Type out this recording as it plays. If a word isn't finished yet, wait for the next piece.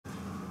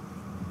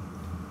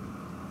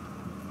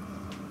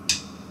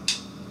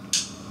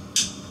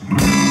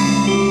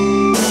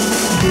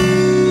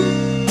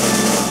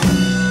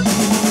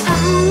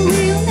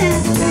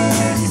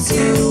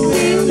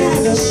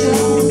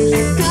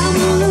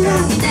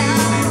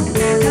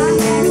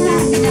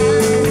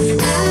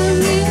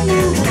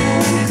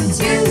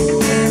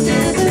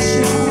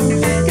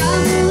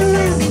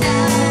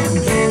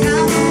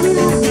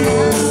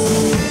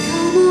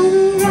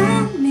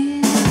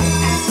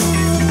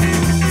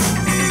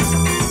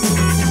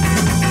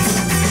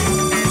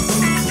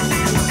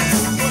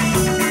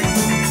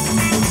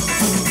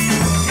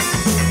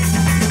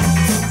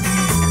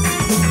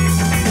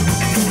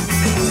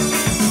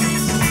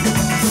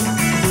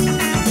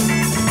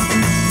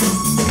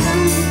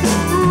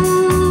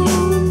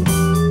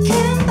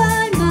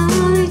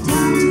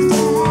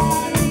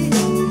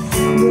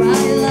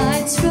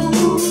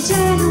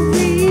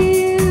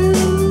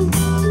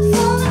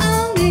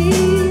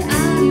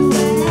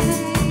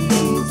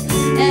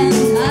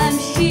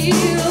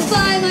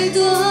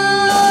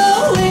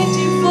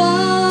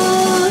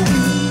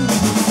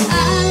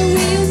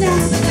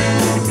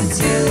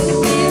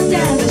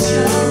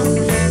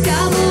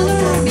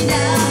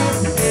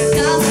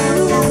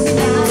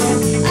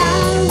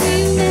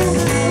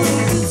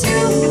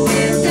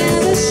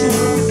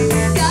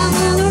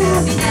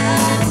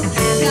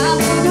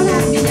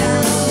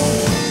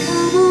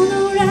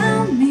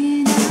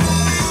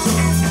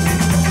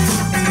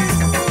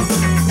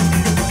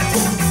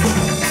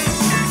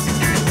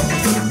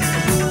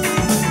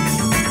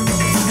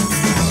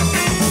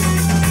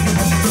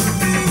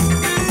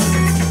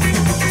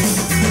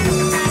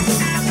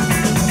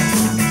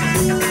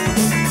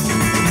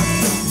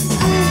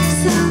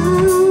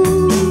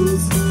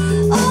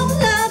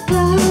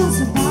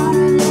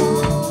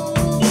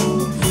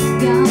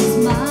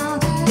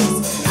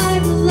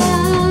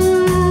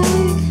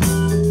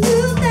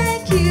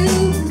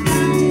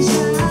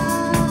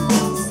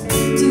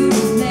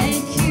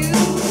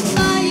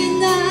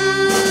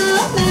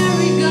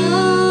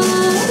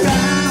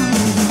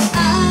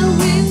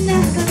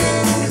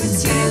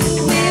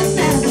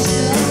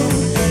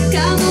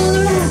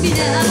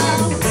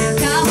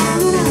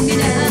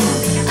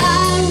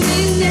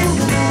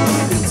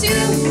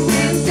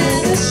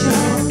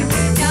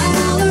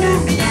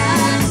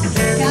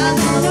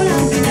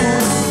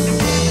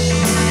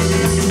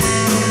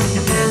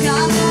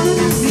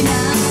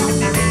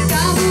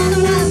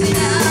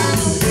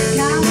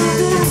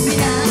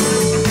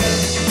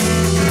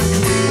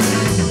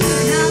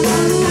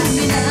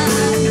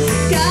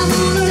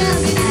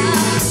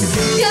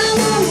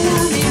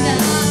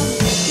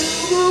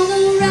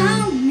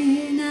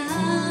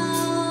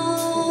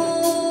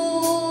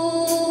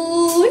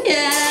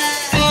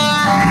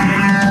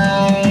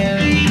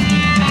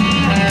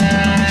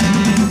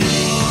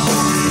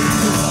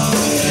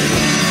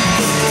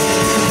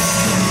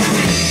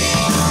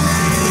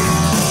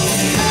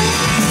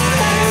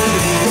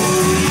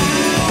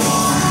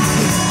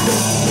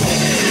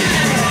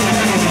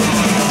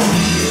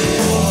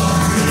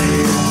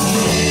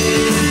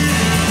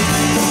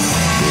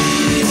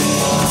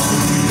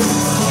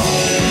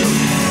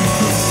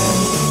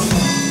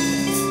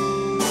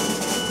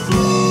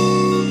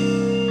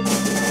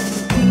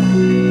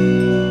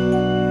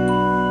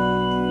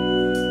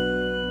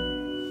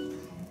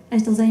あり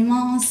がとうござい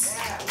ます。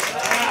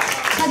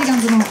カーディガ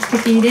ンズの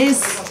コピーで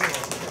す。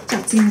じゃ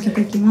あ次の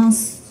曲いきま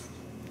す。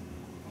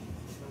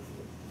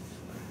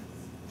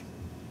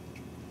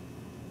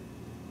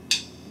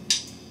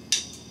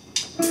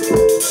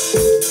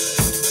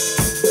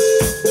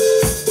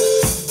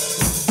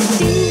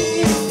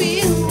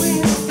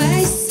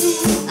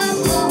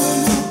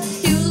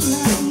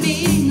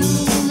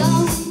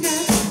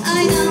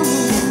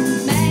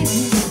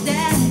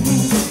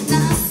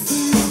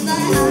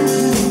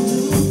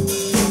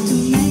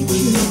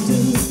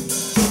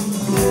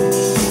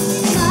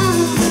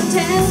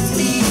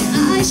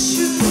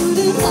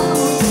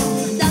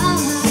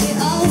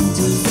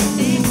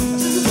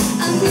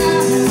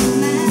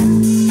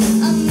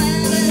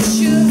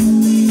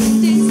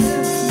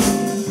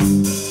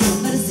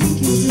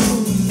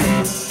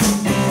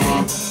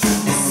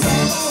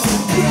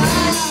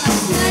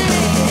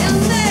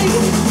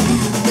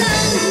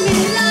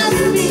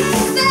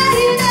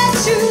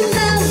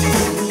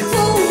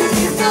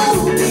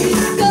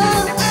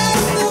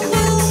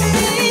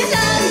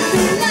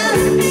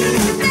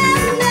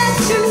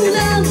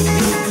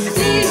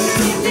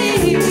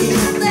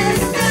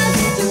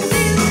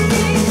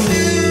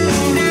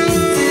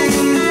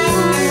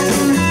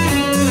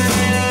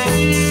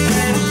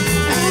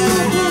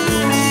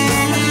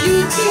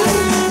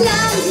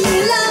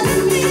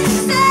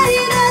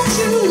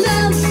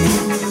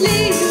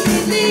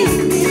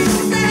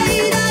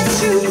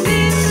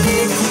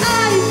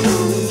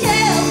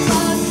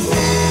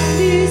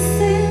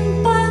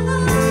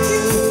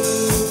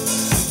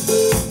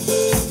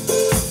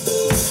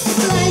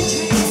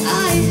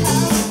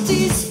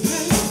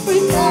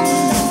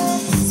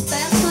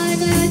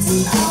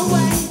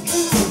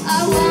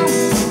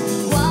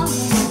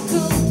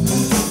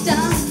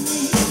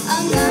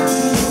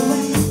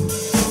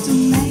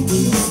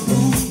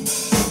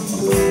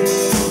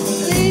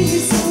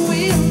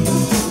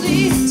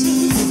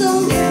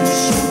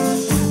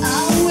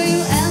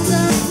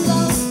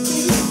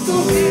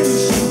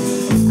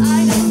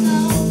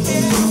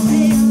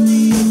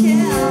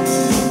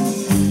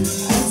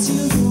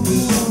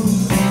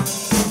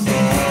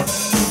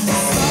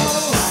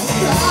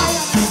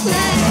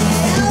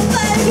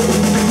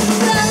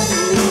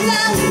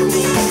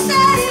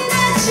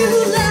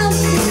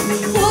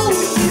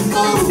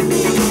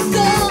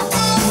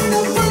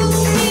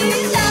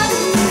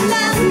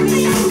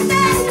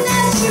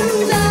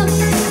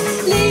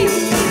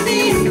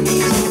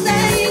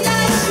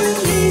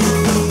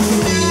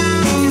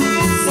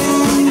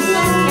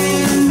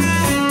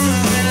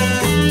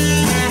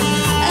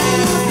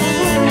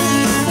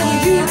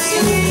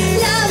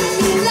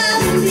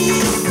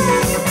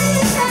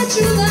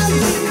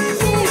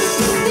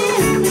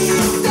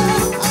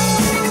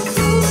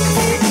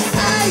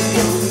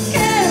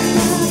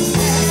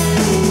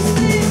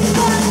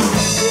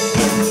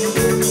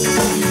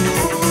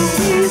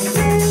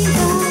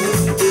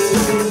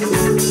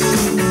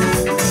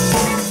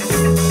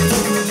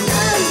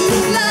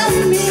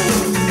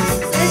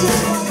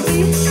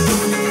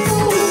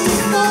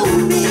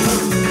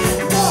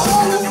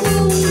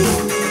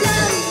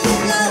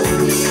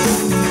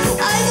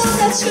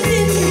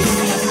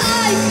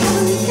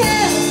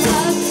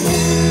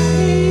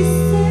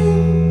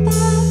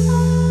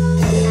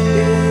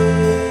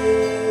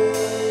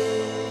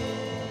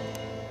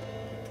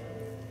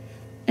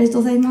ありがと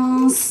うござい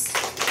ます。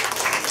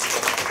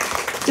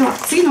では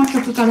次の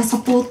曲からサ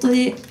ポート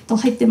で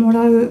入っても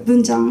らう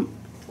文ちゃん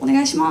お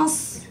願いしま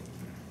す。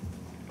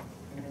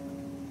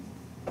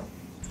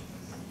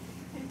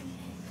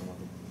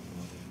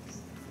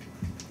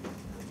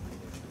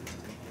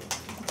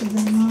ありがとう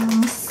ござい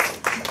ます。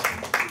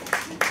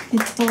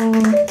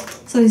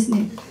そうです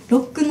ね、ロ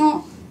ック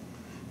の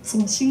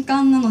新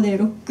刊なので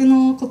ロック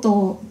のこと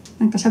を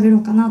なんか喋ろ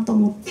うかなと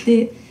思っ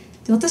て、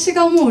で私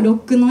が思うロッ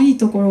クのいい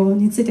ところ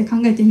について考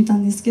えてみた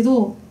んですけ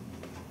ど、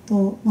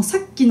さ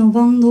っきの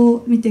バンド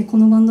を見てこ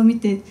のバンドを見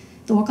て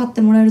分かっ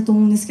てもらえると思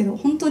うんですけど、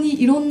本当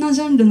にいろんな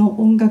ジャンルの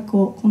音楽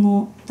をこ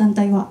の団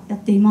体はやっ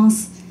ていま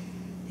す。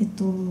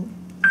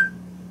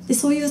で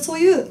そうい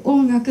う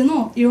音楽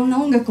のいろん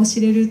な音楽を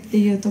知れるって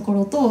いうとこ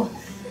ろと、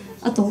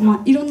あと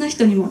いろんな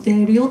人にも出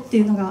会えるよって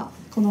いうのが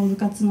この部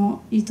活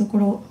のいいとこ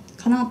ろ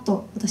かな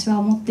と私は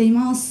思ってい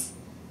ます。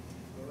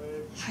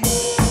はい、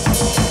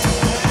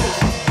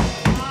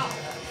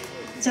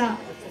じゃあ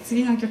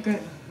次の曲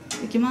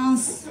いきま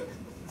す。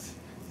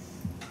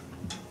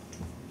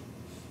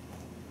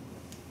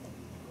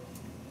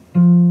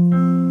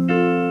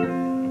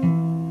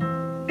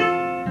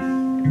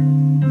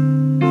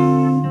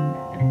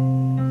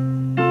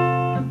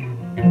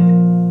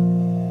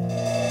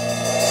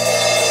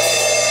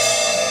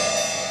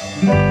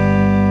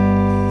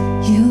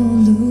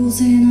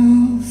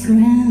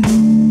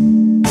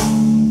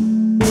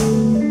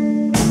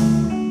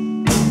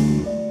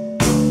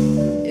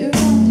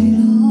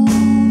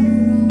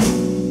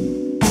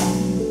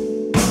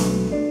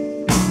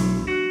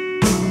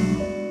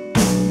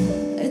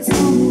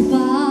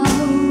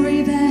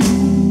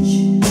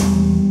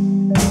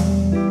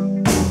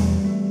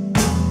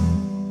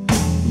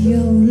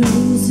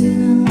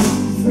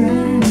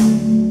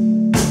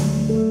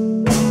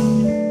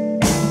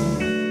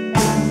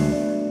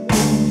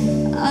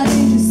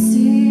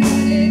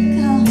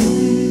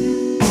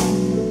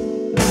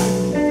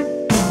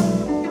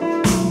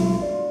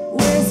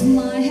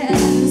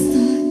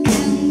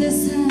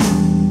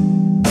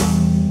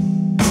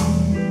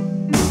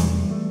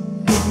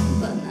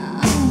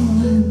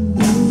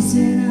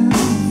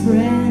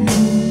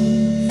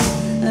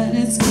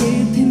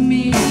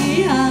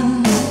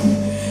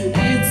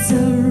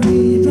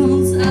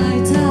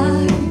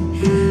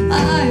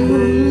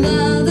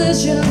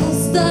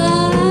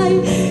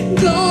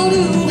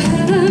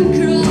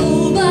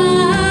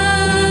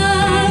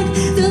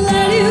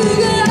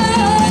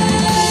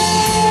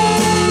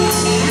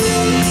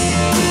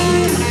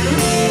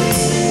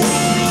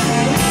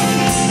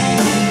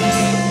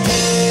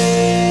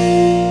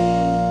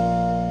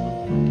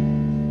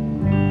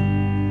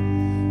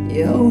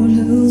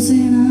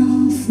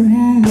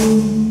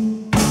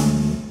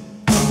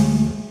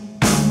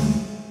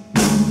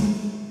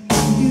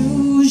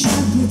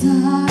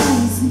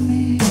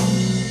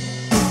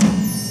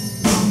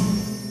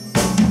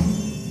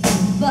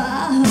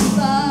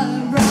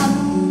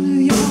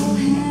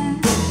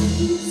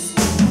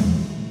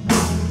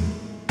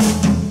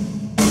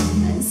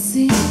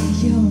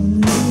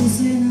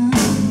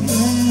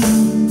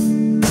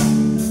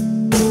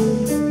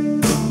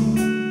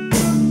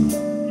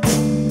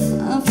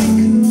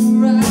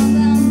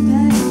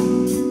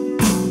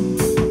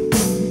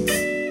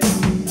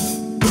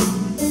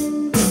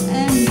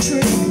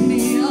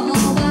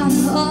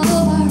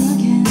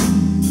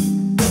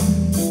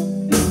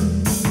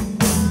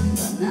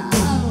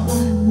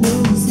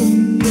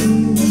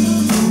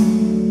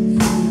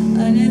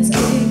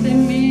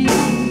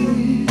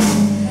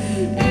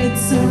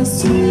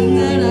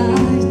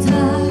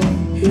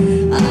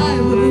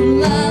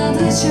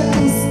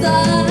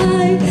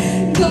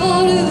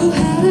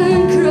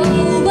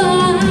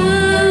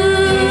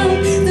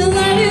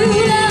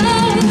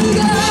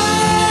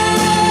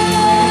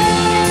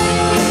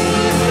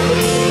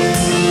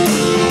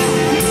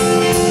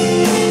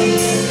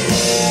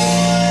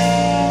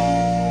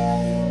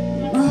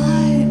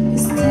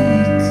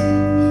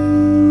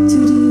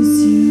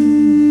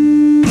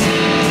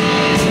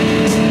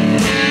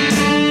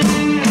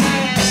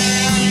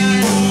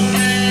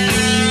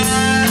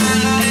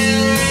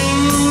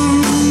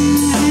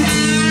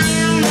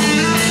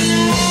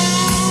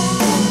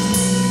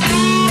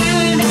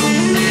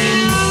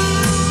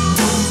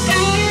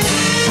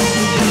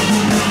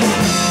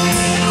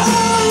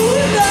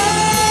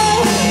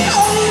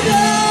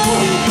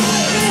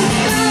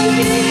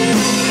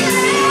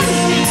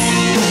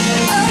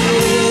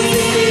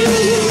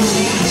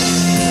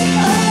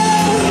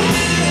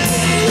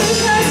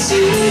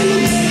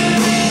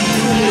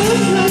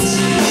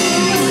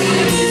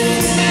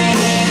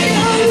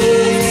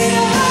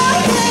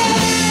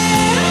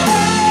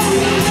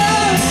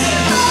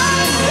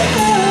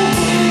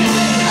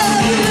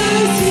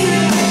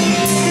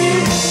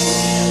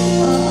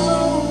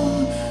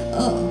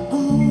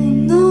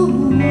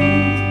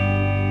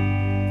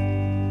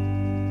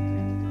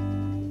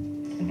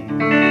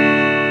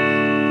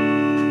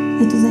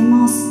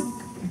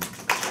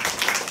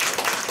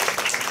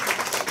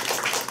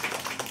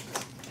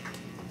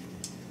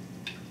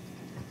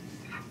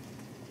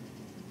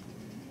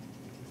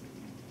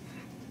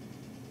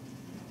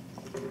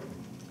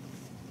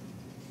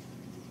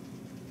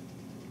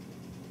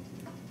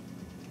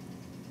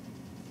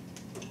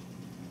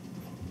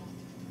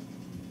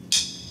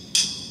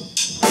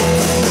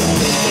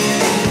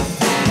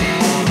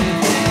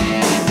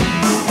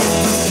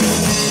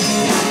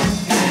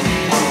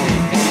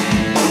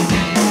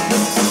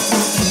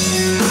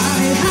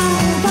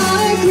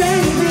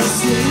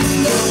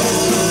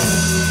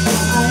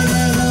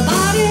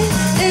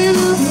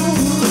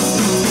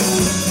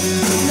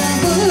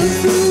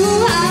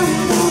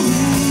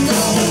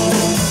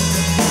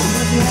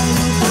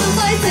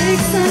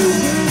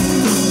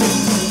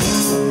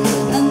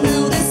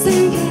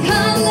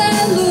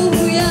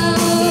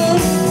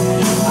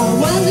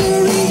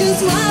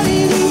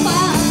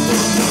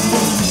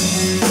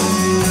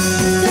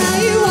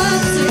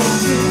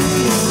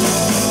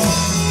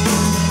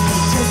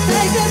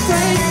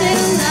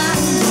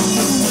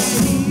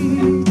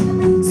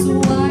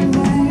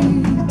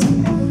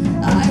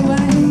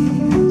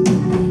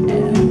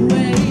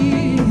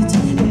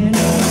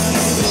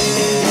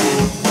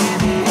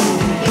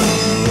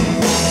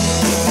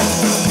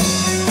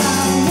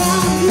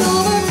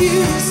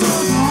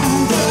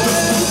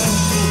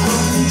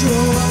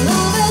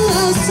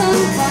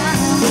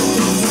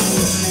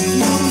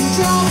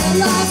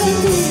life and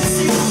this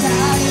is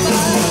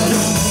Carnival.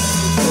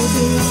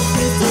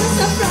 It's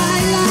a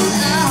bright light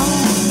out.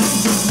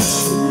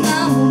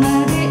 Now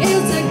maybe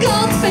it's a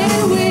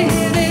Godspell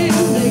within.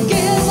 They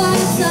give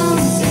us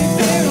something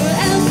very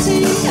empty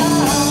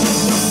house.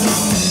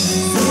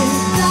 Sit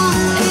down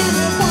in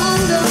a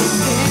bundle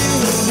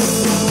scale.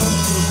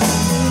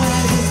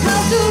 Where it's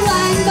hard to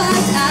run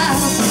back out.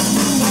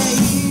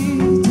 Wait,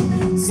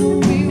 so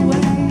we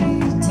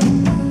wait,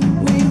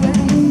 we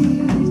wait,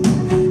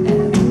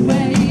 and we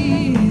wait.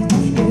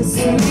 Yes,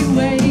 we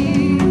wait,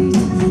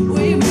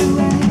 we will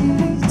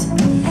wait,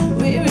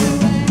 we will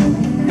wait,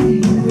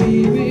 we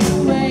will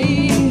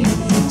wait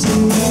to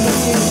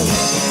wait.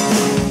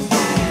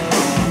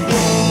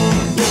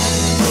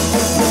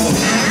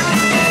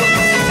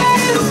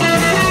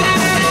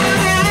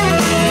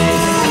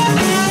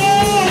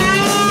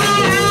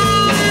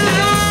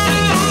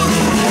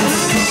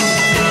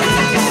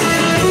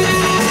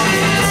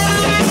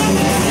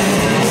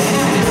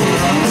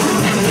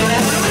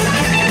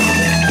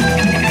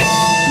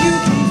 You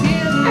can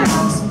feel it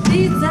as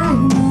deep that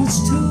much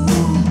too.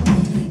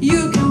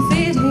 You can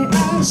feel it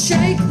as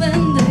shake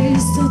when they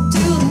start to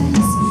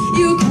dance.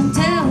 You can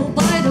tell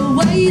by the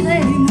way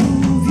they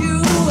move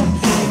you.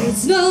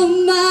 It's no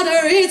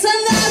matter, it's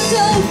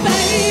another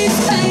face,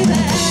 baby.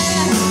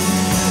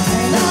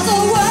 Another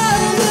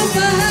world will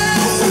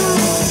pass.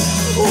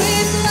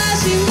 With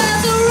flashing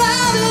lights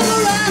around and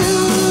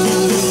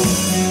around.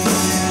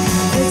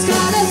 It's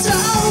got its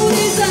own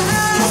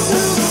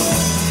disaster,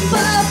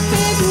 but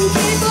people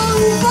keep on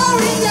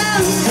falling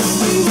down.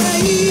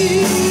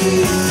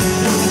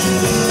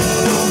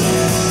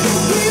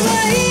 We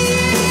wait,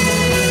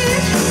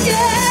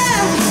 yeah,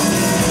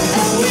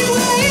 and we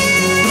wait,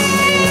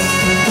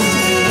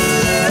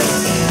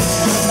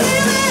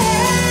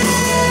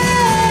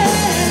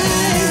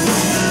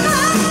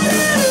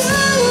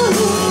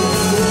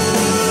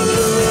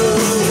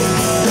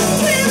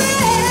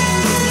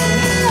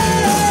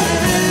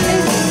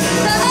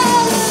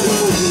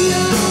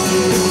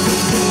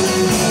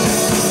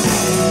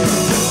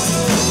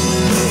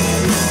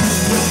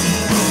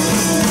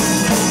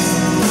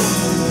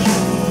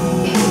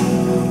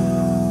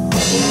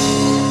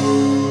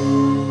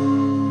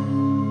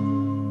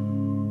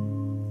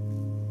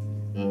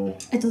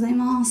ありがとうござい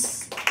ま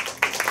す。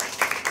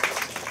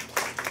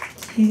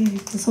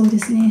そうで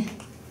すね。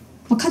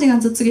カーディガ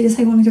ンズ次で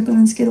最後の曲な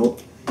んですけど、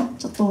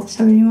ちょっと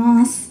喋り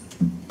ます。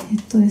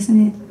です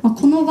ね、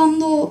このバン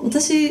ド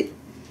私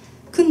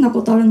組んだ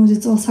ことあるの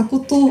実はサコ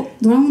と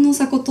ドラムの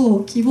サコ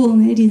とキーボード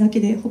のエリーだけ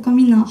で、他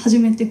みんな初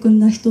めて組ん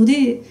だ人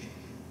で、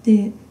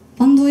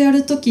バンドをや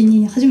る時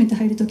に初めて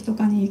入る時と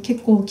かに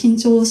結構緊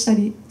張した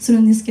りす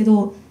るんですけ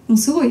ど、でも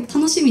すごい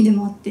楽しみで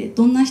もあって、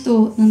どんな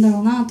人なんだ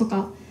ろうなと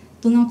か、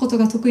どんなこと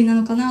が得意な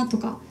のかなと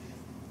か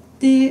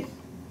で、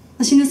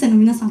新入生の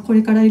皆さんこ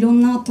れからいろ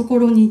んなとこ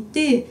ろに行っ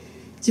て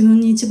自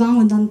分に一番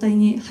合う団体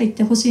に入っ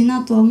てほしい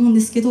なとは思うん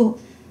ですけど、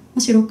も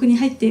しロックに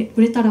入って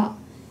くれたら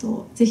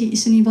ぜひ一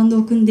緒にバンド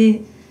を組ん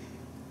で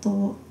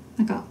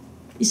なんか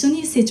一緒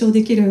に成長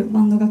できる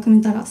バンドが組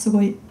めたらす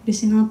ごい嬉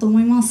しいなと思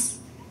いま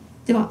す。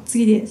では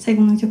次で最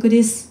後の曲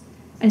です。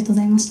ありがとう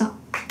ございました。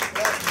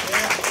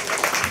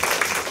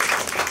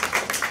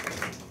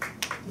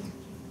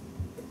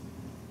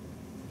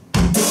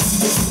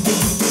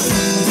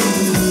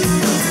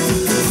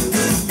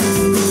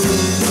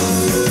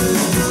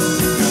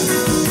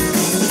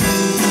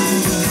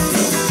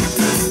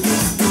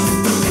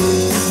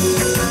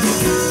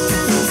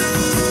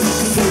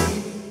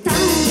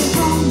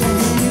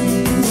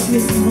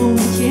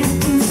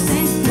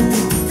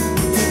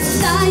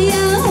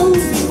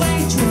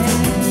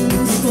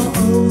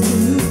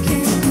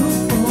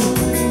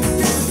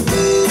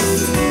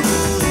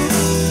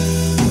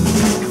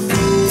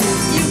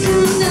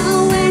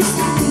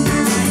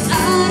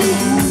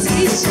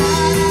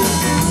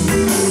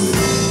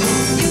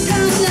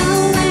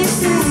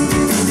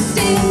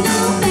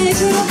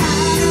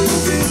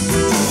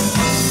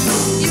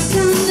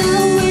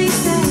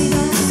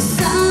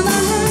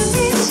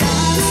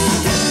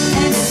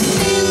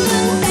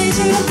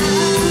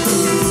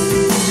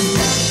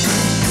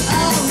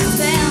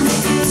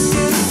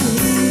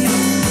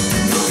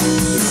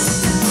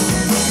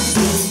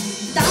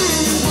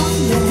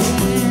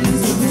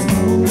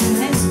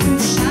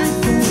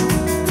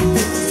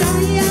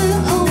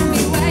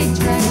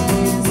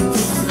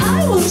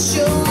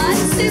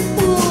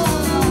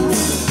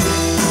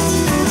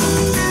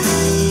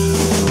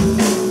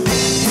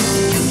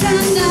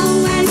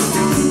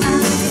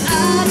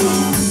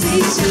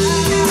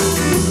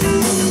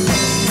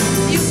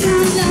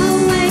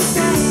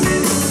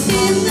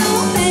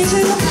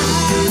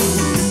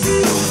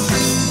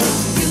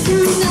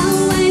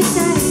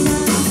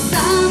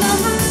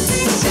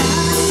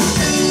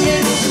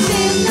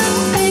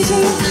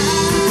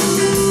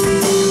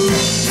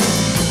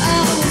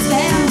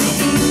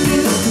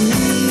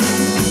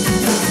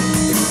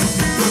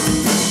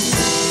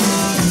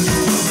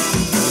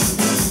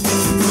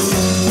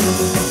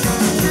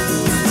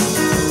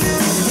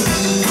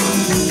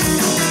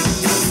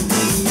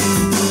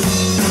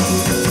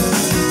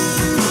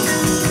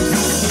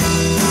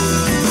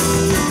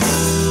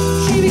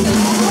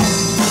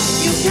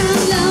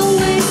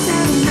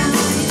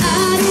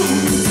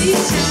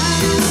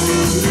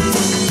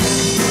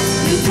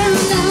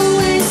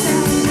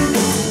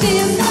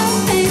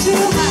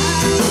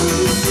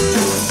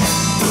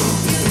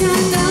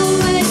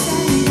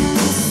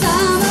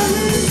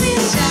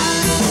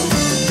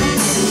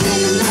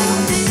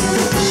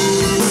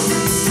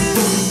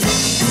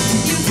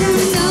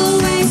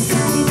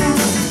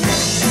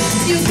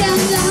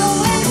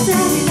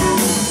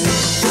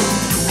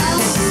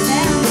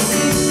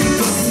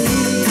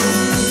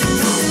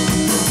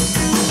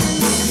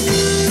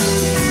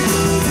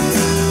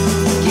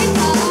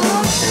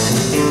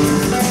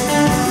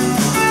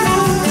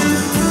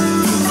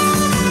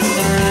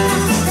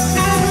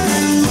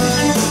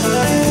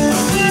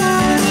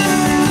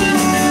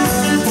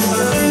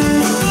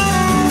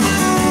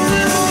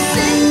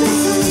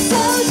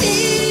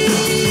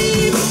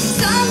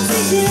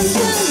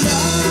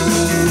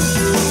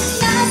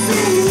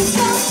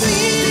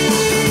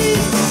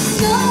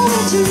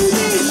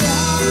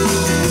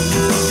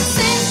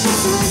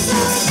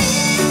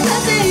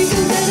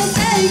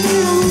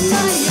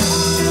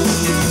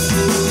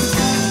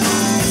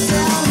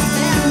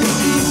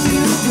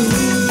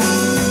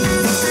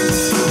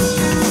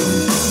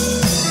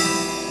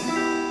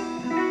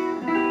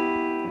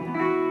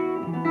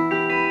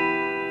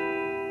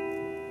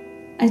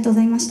ありがとうご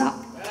ざいました。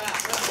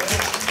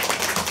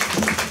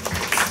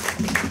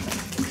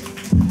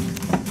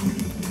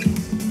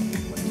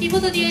キーボ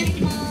ードでやってい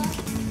きます。